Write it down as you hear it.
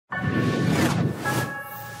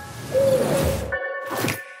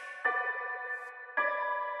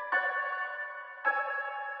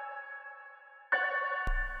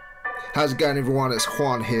How's it going, everyone? It's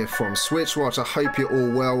Juan here from SwitchWatch. I hope you're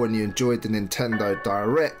all well and you enjoyed the Nintendo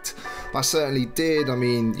Direct. I certainly did. I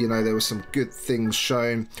mean, you know, there were some good things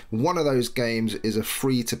shown. One of those games is a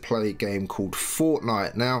free-to-play game called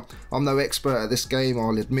Fortnite. Now, I'm no expert at this game,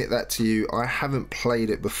 I'll admit that to you. I haven't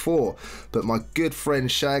played it before, but my good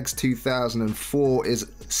friend Shags 2004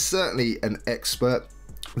 is certainly an expert.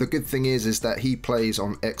 The good thing is that he plays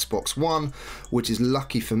on Xbox One, which is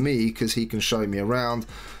lucky for me because he can show me around.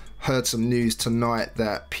 Heard some news tonight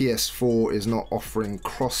that PS4 is not offering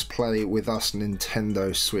crossplay with us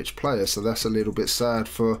Nintendo Switch players, so that's a little bit sad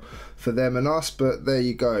for them and us, but there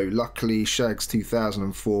you go. Luckily Shags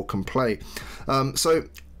 2004 can play. So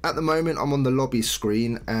at the moment I'm on the lobby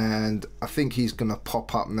screen and I think he's gonna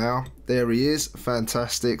pop up now. There he is,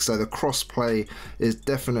 fantastic. So the crossplay is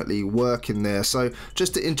definitely working there. So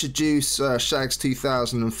just to introduce Shags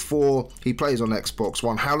 2004, he plays on Xbox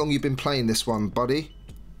One. How long you been playing this one, buddy?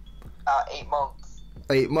 8 months.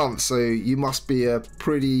 8 months, so you must be a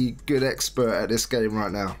pretty good expert at this game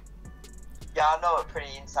right now. Yeah, I know it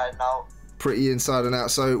pretty inside and out. Pretty inside and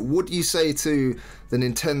out. So what do you say to the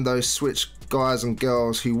Nintendo Switch guys and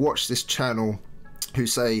girls who watch this channel who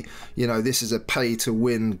say, you know, this is a pay to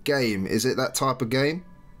win game? Is it that type of game?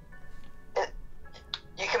 You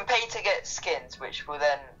can pay to get skins, which will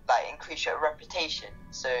then like increase your reputation.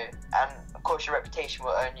 So, and of course your reputation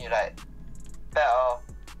will earn you like better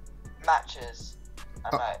matches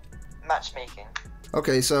and like matchmaking.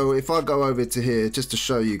 Okay, so if I go over to here just to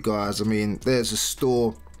show you guys, I mean, there's a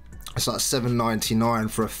store. It's like $7.99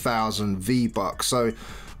 for 1,000 V-Bucks. So,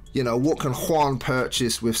 you know, what can Juan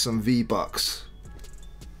purchase with some V-Bucks?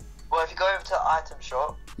 Well, if you go over to the item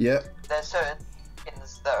shop, yeah, there's certain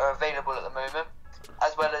skins that are available at the moment,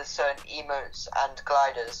 as well as certain emotes and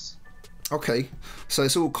gliders. Okay, so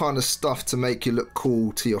it's all kind of stuff to make you look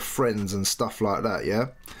cool to your friends and stuff like that, yeah?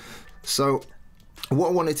 So what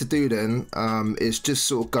I wanted to do then is just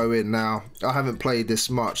sort of go in now. I haven't played this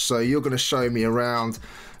much, so you're going to show me around,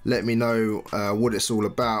 let me know what it's all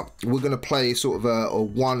about. We're going to play sort of a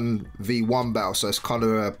 1v1 battle, so it's kind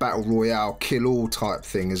of a battle royale, kill all type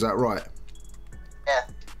thing, is that right? Yeah.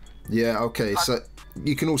 Yeah, okay, so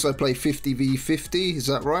you can also play 50v50, is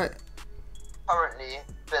that right? Currently,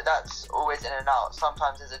 but that's always in and out.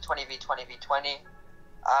 Sometimes there's a 20v20v20,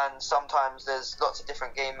 and sometimes there's lots of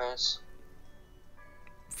different game modes.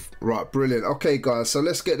 Right, brilliant. Okay guys, so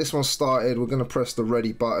let's get this one started. We're going to press the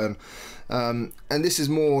ready button, and this is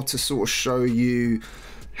more to sort of show you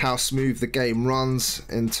how smooth the game runs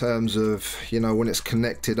in terms of, you know, when it's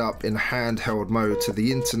connected up in handheld mode to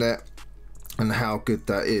the internet and how good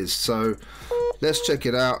that is. So let's check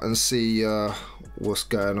it out and see what's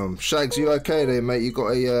going on. Shags, you okay there, mate? You got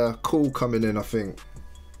a call coming in, I think.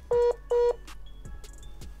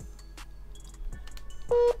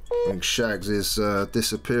 I think Shags is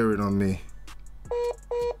disappearing on me.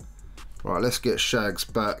 Right, let's get Shags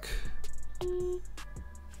back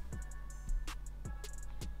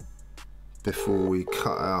before we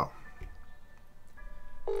cut out.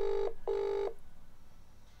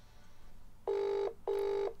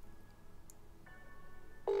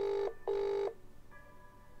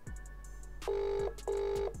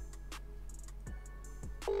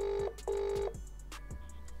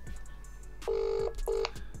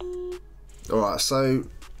 Alright, so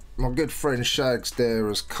my good friend Shags there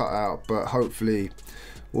has cut out, but hopefully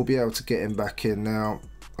we'll be able to get him back in now.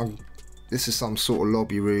 This is some sort of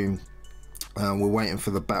lobby room, and we're waiting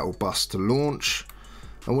for the battle bus to launch,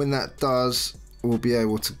 and when that does we'll be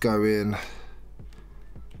able to go in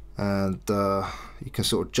and you can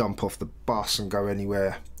sort of jump off the bus and go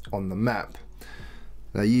anywhere on the map.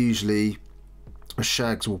 Now usually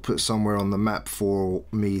Shags will put somewhere on the map for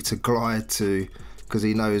me to glide to, because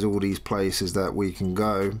he knows all these places that we can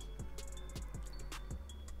go,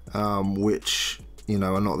 which, you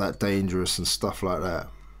know, are not that dangerous and stuff like that.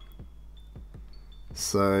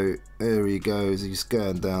 So there he goes, he's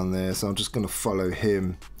going down there, so I'm just going to follow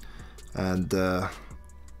him and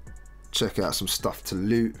check out some stuff to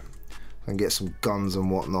loot and get some guns and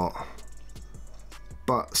whatnot.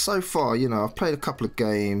 But so far, you know, I've played a couple of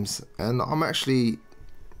games and I'm actually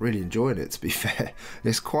really enjoying it, to be fair.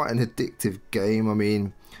 It's quite an addictive game. I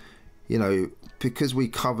mean, you know, because we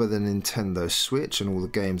cover the Nintendo Switch and all the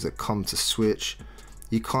games that come to Switch,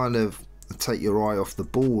 you kind of take your eye off the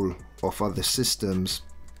ball off other systems,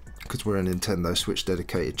 because we're a Nintendo Switch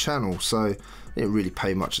dedicated channel. So I didn't really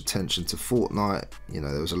pay much attention to Fortnite. You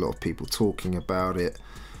know, there was a lot of people talking about it,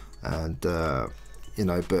 and you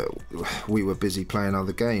know, but we were busy playing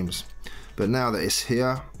other games. But now that it's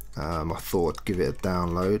here, I thought I'd give it a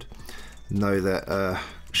download. Know that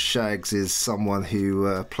Shags is someone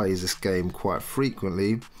who plays this game quite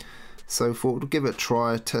frequently, so thought we'd give it a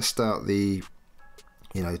try, test out the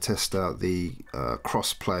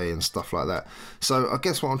crossplay and stuff like that. So I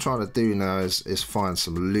guess what I'm trying to do now is find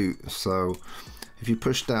some loot. So if you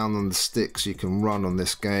push down on the sticks, you can run on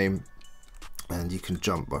this game, and you can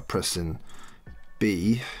jump by pressing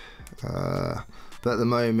B. But at the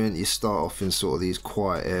moment you start off in sort of these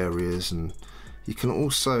quiet areas, and you can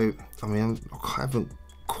also, I mean, I haven't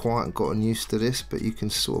quite gotten used to this, but you can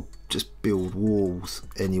sort of just build walls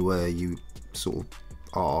anywhere you sort of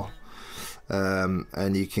are,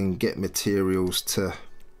 and you can get materials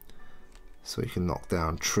so you can knock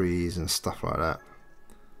down trees and stuff like that.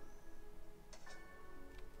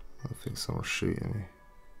 I think someone's shooting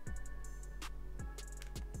me.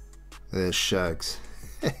 There's Shags.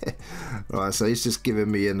 Right, so he's just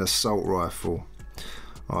giving me an assault rifle.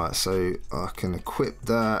 Alright, so I can equip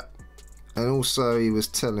that, and also he was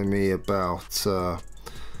telling me about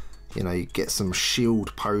you get some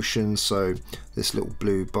shield potions. So this little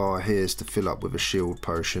blue bar here is to fill up with a shield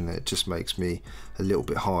potion. It just makes me a little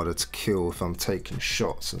bit harder to kill if I'm taking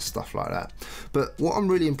shots and stuff like that. But what I'm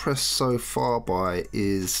really impressed so far by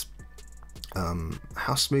is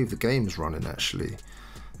how smooth the game's running actually.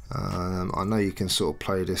 I know you can sort of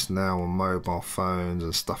play this now on mobile phones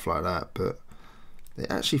and stuff like that, but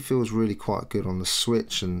it actually feels really quite good on the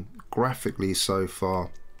Switch, and graphically so far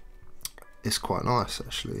it's quite nice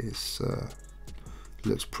actually. It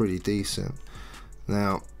looks pretty decent.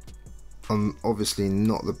 Now I'm obviously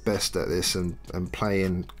not the best at this, and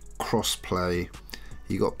playing crossplay,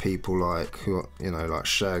 you got people like like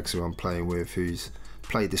Shags, who I'm playing with, who's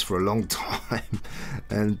played this for a long time,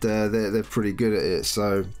 and they're pretty good at it.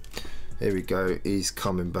 So here we go, he's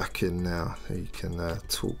coming back in now. He can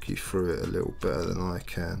talk you through it a little better than I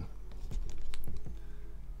can.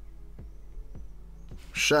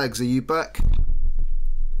 Shags, are you back?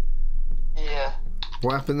 Yeah.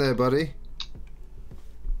 What happened there, buddy?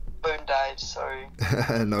 Phone died, sorry.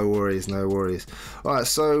 No worries, no worries. Alright,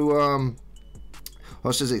 so I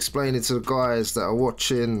was just explaining to the guys that are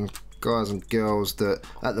watching, guys and girls, that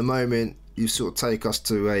at the moment you sort of take us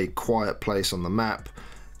to a quiet place on the map,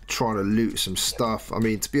 trying to loot some stuff. I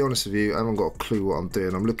mean, to be honest with you, I haven't got a clue what I'm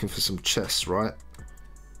doing. I'm looking for some chests, right?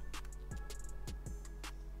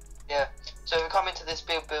 Yeah, so we come into this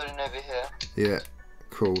big building over here. Yeah,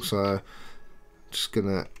 cool. So just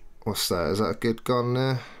gonna, what's that? Is that a good gun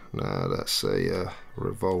there? No, that's a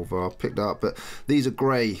revolver. I picked that up, but these are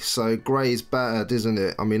grey, so grey's bad, isn't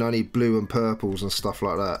it? I mean, I need blue and purples and stuff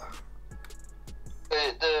like that.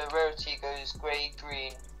 The rarity goes grey,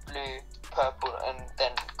 green, blue, purple, and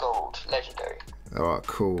then gold, legendary. Alright,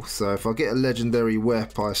 cool. So if I get a legendary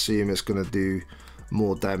weapon, I assume it's going to do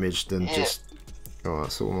more damage than just...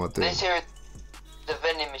 Alright, so what am I doing? This here is the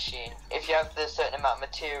vending machine. If you have the certain amount of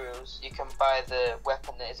materials, you can buy the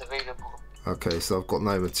weapon that is available. Okay, so I've got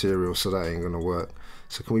no material, so that ain't going to work.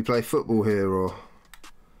 So can we play football here, or...?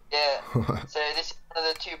 Yeah, so this is one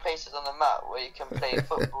of the 2 places on the map where you can play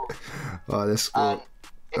football. Alright, let's score.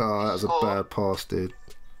 Oh, that was a bad pass, dude.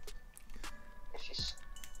 If you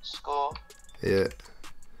score. Yeah.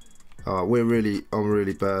 Alright, I'm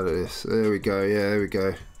really bad at this. There we go, yeah, there we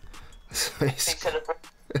go. Big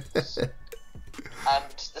celebrations. And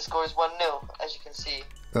the score is 1-0, as you can see.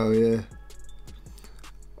 Oh, yeah.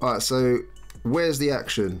 Alright, so where's the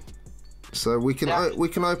action? So we can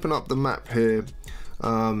open up the map here.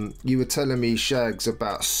 You were telling me, Shags,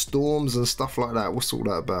 about storms and stuff like that. What's all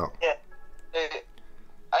that about? Yeah. So,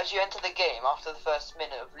 as you enter the game, after the first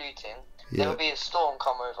minute of looting, there will be a storm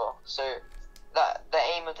come over. So that the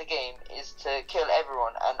aim of the game is to kill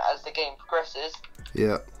everyone, and as the game progresses,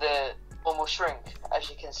 the storm will shrink, as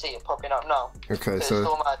you can see it popping up now. Okay, so the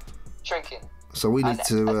storm is shrinking. So we need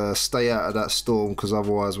to stay out of that storm, because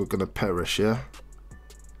otherwise we're going to perish, yeah?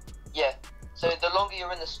 Yeah. So the longer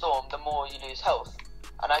you're in the storm, the more you lose health.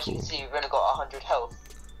 And as you can see, we've only got 100 health.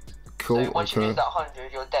 Cool. So once you lose that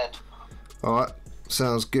 100, you're dead. Alright,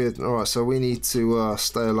 sounds good. Alright, so we need to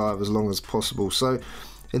stay alive as long as possible. So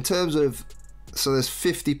in terms of, so there's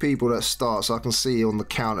 50 people that start, so I can see on the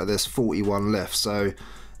counter there's 41 left, so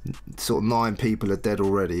sort of 9 people are dead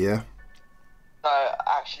already, yeah? No,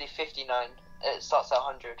 actually 59. It starts at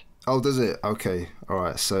 100. Oh, does it? Okay,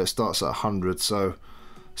 alright, so it starts at 100, so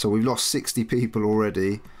we've lost 60 people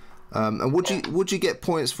already. And would you get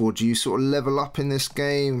points for? Do you sort of level up in this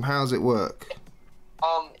game? How does it work?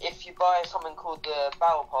 If you buy something called the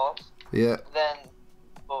Battle Pass, then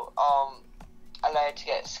allow you to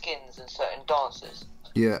get skins and certain dances.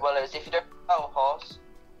 Yeah. Whereas if you don't have Battle Pass,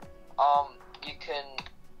 you can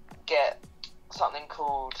get something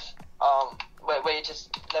called where you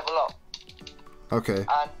just level up. Okay.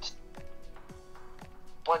 And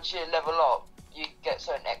once you level up, you get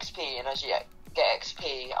certain XP, and as you get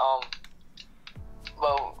XP,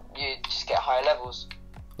 well, you just get higher levels.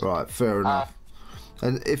 Right, fair enough.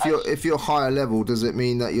 And if you're higher level, does it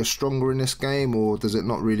mean that you're stronger in this game, or does it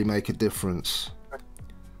not really make a difference?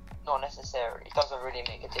 Not necessarily. It doesn't really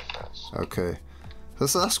make a difference. Okay,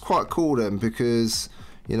 that's quite cool then, because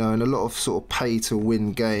you know, in a lot of sort of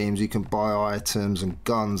pay-to-win games, you can buy items and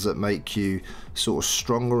guns that make you sort of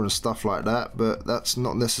stronger and stuff like that. But that's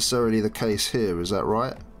not necessarily the case here. Is that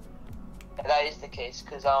right? That is the case,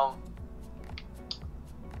 because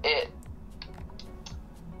it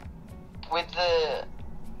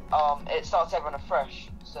starts everyone afresh,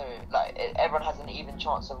 so like everyone has an even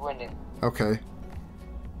chance of winning. Okay,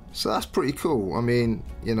 so that's pretty cool. I mean,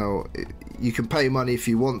 you know, you can pay money if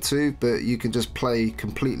you want to, but you can just play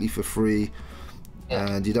completely for free,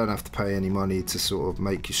 and you don't have to pay any money to sort of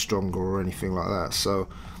make you stronger or anything like that. So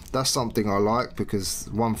that's something I like, because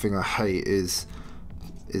one thing I hate is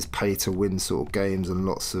pay to win sort of games and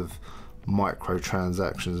lots of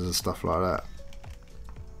microtransactions and stuff like that.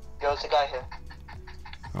 There's a guy here.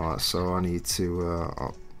 Alright, so I need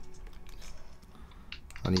to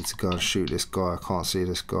go and shoot this guy. I can't see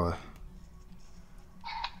this guy.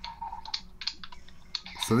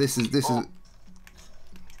 So this is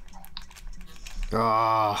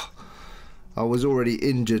I was already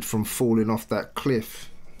injured from falling off that cliff.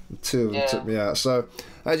 The two of them took me out. So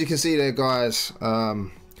as you can see there, guys,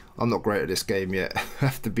 I'm not great at this game yet, I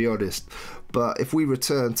have to be honest. But if we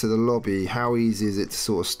return to the lobby, how easy is it to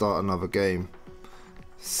sort of start another game?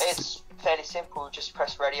 It's fairly simple. Just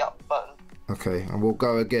press ready up button. Okay, and we'll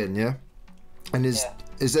go again, yeah? And is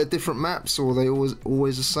there different maps, or are they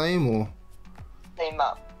always the same, or? Same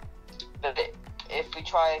map. But if we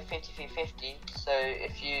try 50v50, so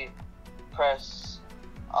if you press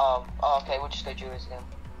okay, we'll just go duos again.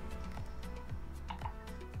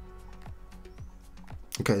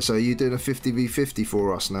 Okay, so you're doing a 50v50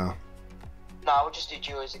 for us now? No, we'll just do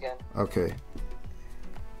duos again. Okay.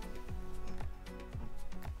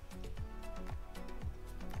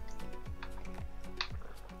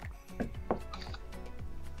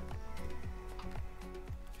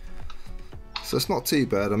 So it's not too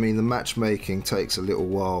bad. I mean, the matchmaking takes a little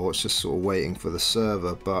while. It's just sort of waiting for the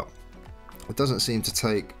server, but it doesn't seem to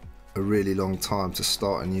take a really long time to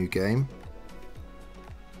start a new game.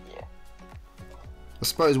 Yeah. I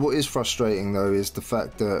suppose what is frustrating though is the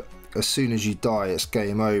fact that as soon as you die, it's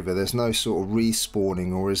game over. There's no sort of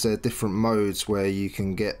respawning, or is there different modes where you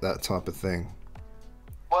can get that type of thing?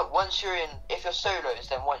 Well, if you're solos,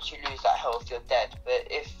 then once you lose that health, you're dead. But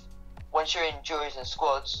once you're in duos and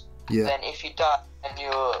squads, then if you die and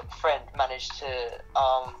your friend managed to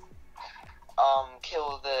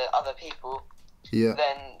kill the other people,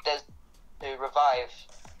 then there's to revive,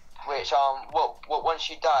 which once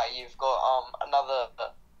you die, you've got another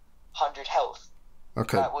 100 health.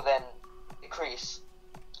 Okay. That will then decrease.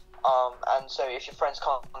 And so if your friends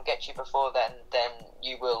can't get you before then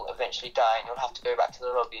you will eventually die and you'll have to go back to the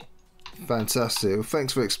lobby. Fantastic. Well,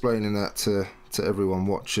 thanks for explaining that to everyone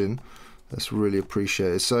watching. That's really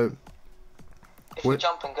appreciated. So if we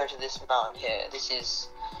jump and go to this mountain here, this is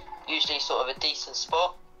usually sort of a decent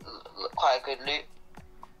spot, quite a good loot.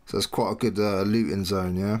 So it's quite a good looting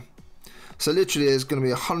zone, yeah? So literally there's going to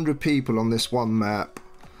be 100 people on this one map,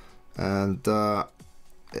 and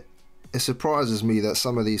it surprises me that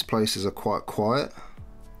some of these places are quite quiet.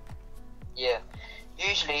 Yeah,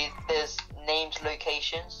 usually there's named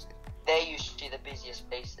locations. They're usually the busiest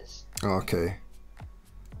places. Okay.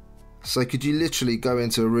 So could you literally go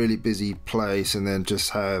into a really busy place and then just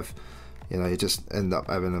have, you know, you just end up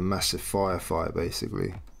having a massive firefight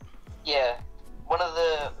basically? Yeah. One of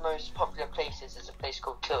the most popular places is a place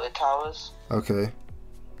called Tilted Towers. Okay.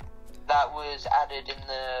 That was added in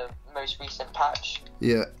the most recent patch.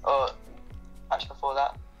 Yeah. Or patch before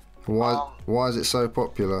that. Why is it so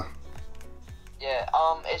popular? Yeah,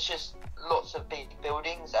 it's just lots of big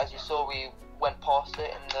buildings. As you saw, we went past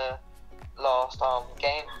it in the last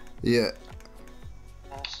game. Yeah.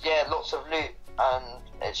 And yeah, lots of loot, and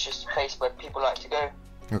it's just a place where people like to go.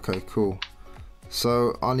 Okay, cool.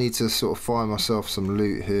 So I need to sort of find myself some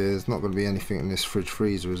loot here. There's not going to be anything in this fridge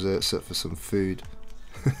freezer, is there, except for some food.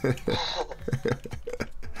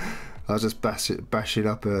 I was just bashing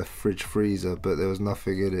up a fridge freezer, but there was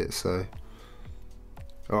nothing in it. So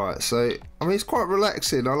alright, so I mean, it's quite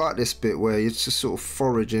relaxing. I like this bit where you're just sort of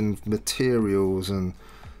foraging materials and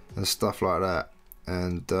stuff like that.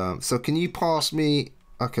 And so can you pass me?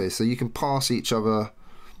 Okay, so you can pass each other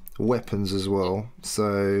weapons as well.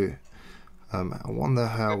 So I wonder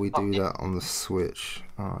how we do that on the Switch.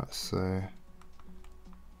 Alright, so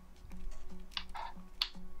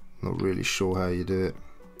not really sure how you do it.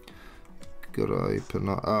 Gotta open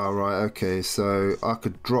up. Oh, right, okay, so I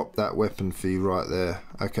could drop that weapon for you right there.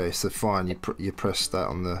 Okay, so fine, you press that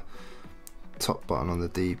on the top button on the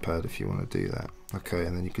D-pad if you want to do that. Okay,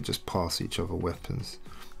 and then you could just pass each other weapons.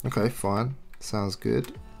 Okay, fine, sounds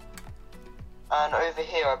good. And over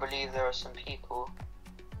here I believe there are some people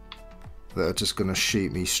that are just gonna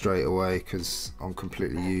shoot me straight away because I'm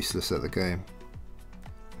completely useless at the game.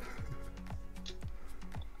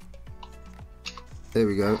 There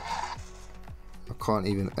we go. I can't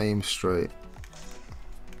even aim straight.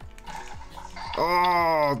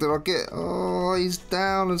 Oh, did I get... Oh, he's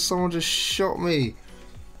down and someone just shot me.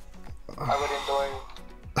 I would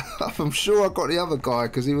enjoy. I'm sure I got the other guy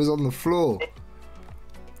because he was on the floor.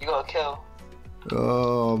 You got a kill.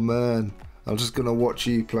 Oh, man. I'm just going to watch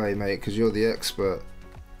you play, mate, because you're the expert.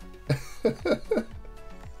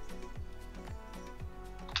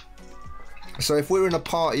 So if we're in a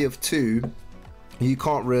party of 2... You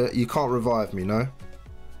can't revive me, no?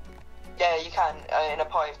 Yeah, you can in a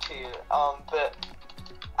party of 2. But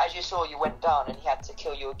as you saw, you went down and he had to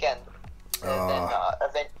kill you again, and then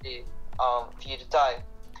eventually for you to die.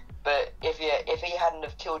 But if he hadn't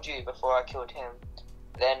have killed you before I killed him,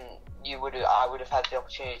 then I would have had the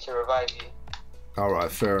opportunity to revive you. All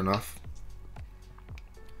right, fair enough.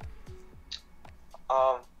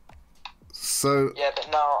 So yeah, but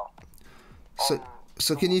now.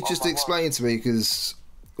 So can you just explain to me, because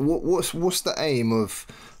what's the aim of,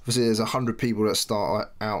 obviously there's 100 people that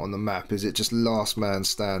start out on the map, is it just last man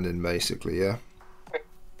standing basically, yeah?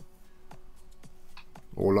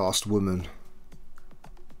 Or last woman?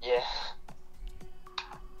 Yeah.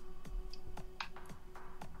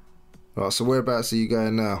 Right, so whereabouts are you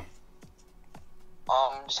going now?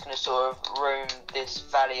 I'm just going to sort of roam this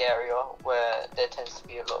valley area where there tends to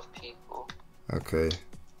be a lot of people. Okay.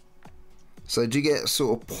 So do you get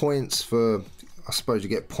sort of points for, I suppose you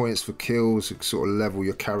get points for kills, to sort of level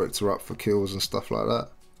your character up for kills and stuff like that?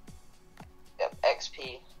 Yep,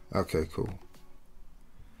 XP. Okay, cool.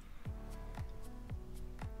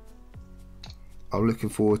 I'm looking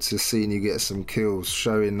forward to seeing you get some kills,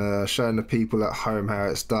 showing the people at home how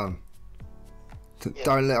it's done. Yeah.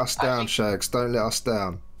 Don't let us down, Shags, don't let us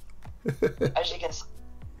down. As you can see,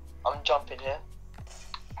 I'm jumping here.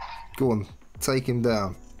 Go on, take him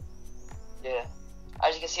down. Yeah.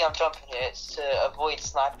 As you can see, I'm jumping here. It's to avoid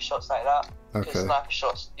sniper shots like that. Okay. Because sniper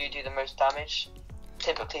shots do the most damage,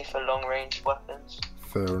 typically for long range weapons.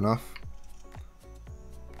 Fair enough.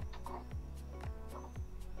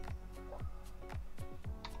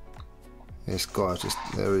 This guy just,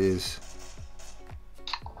 there he is.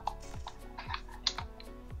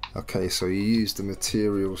 Okay, so you use the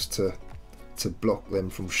materials to block them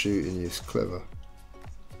from shooting you. It's clever.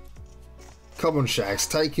 Come on, Shags,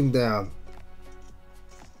 take him down.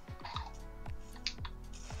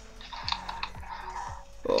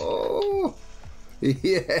 Oh,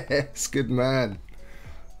 yes, good man.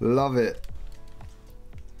 Love it.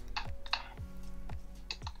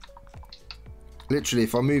 Literally,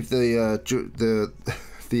 if I move the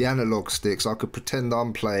analog sticks, I could pretend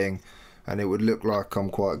I'm playing, and it would look like I'm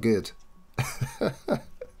quite good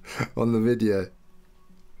on the video.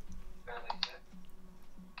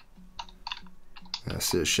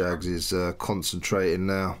 That's it. Shags is concentrating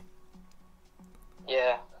now.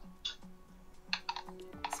 Yeah.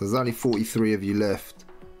 So there's only 43 of you left.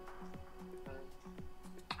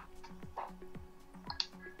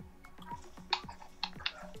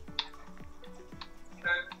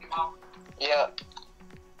 Yeah.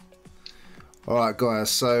 Alright guys,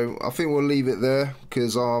 so I think we'll leave it there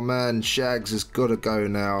because our man Shags has got to go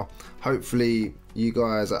now. Hopefully you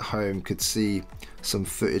guys at home could see some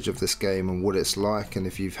footage of this game and what it's like, and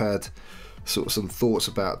if you've had sort of some thoughts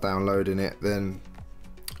about downloading it, then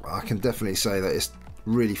I can definitely say that it's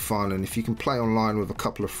really fun, and if you can play online with a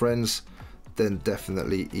couple of friends, then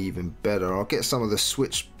definitely even better. I'll get some of the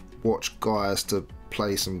Switch Watch guys to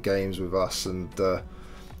play some games with us, and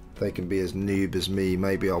they can be as noob as me.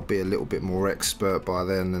 Maybe I'll be a little bit more expert by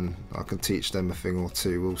then and I can teach them a thing or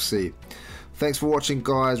two. We'll see. Thanks for watching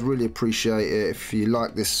guys, really appreciate it. If you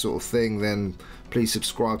like this sort of thing, then please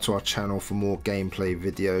subscribe to our channel for more gameplay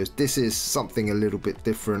videos. This is something a little bit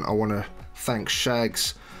different. I want to thank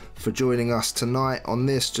Shags for joining us tonight on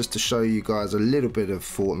this, just to show you guys a little bit of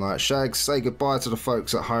Fortnite. Shags, say goodbye to the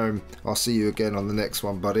folks at home. I'll see you again on the next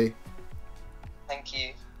one, buddy. Thank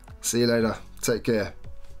you. See you later. Take care.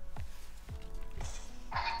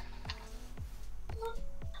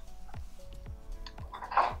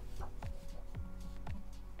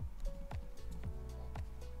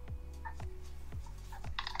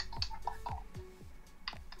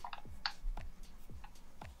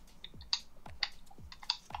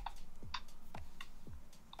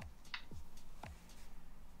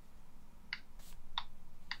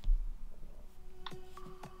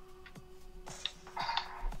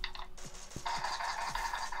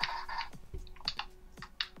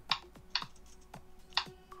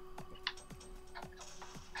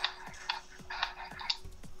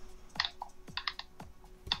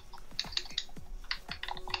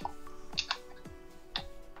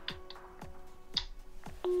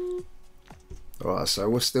 Alright, so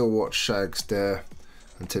we'll still watch Shags there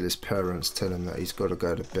until his parents tell him that he's got to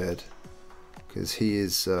go to bed, because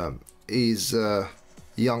he's a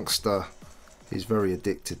youngster. He's very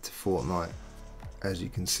addicted to Fortnite, as you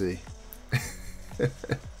can see.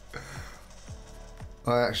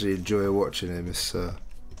 I actually enjoy watching him. It's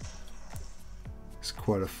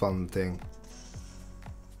quite a fun thing.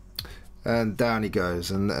 And down he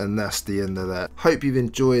goes, and that's the end of that. Hope you've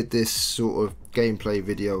enjoyed this sort of gameplay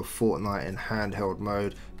video of Fortnite in handheld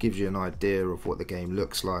mode. Gives you an idea of what the game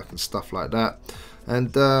looks like and stuff like that.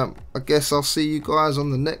 And I guess I'll see you guys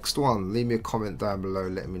on the next one. Leave me a comment down below,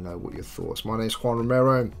 let me know what your thoughts. My name's Juan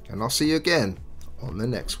Romero, and I'll see you again on the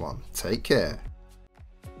next one. Take care.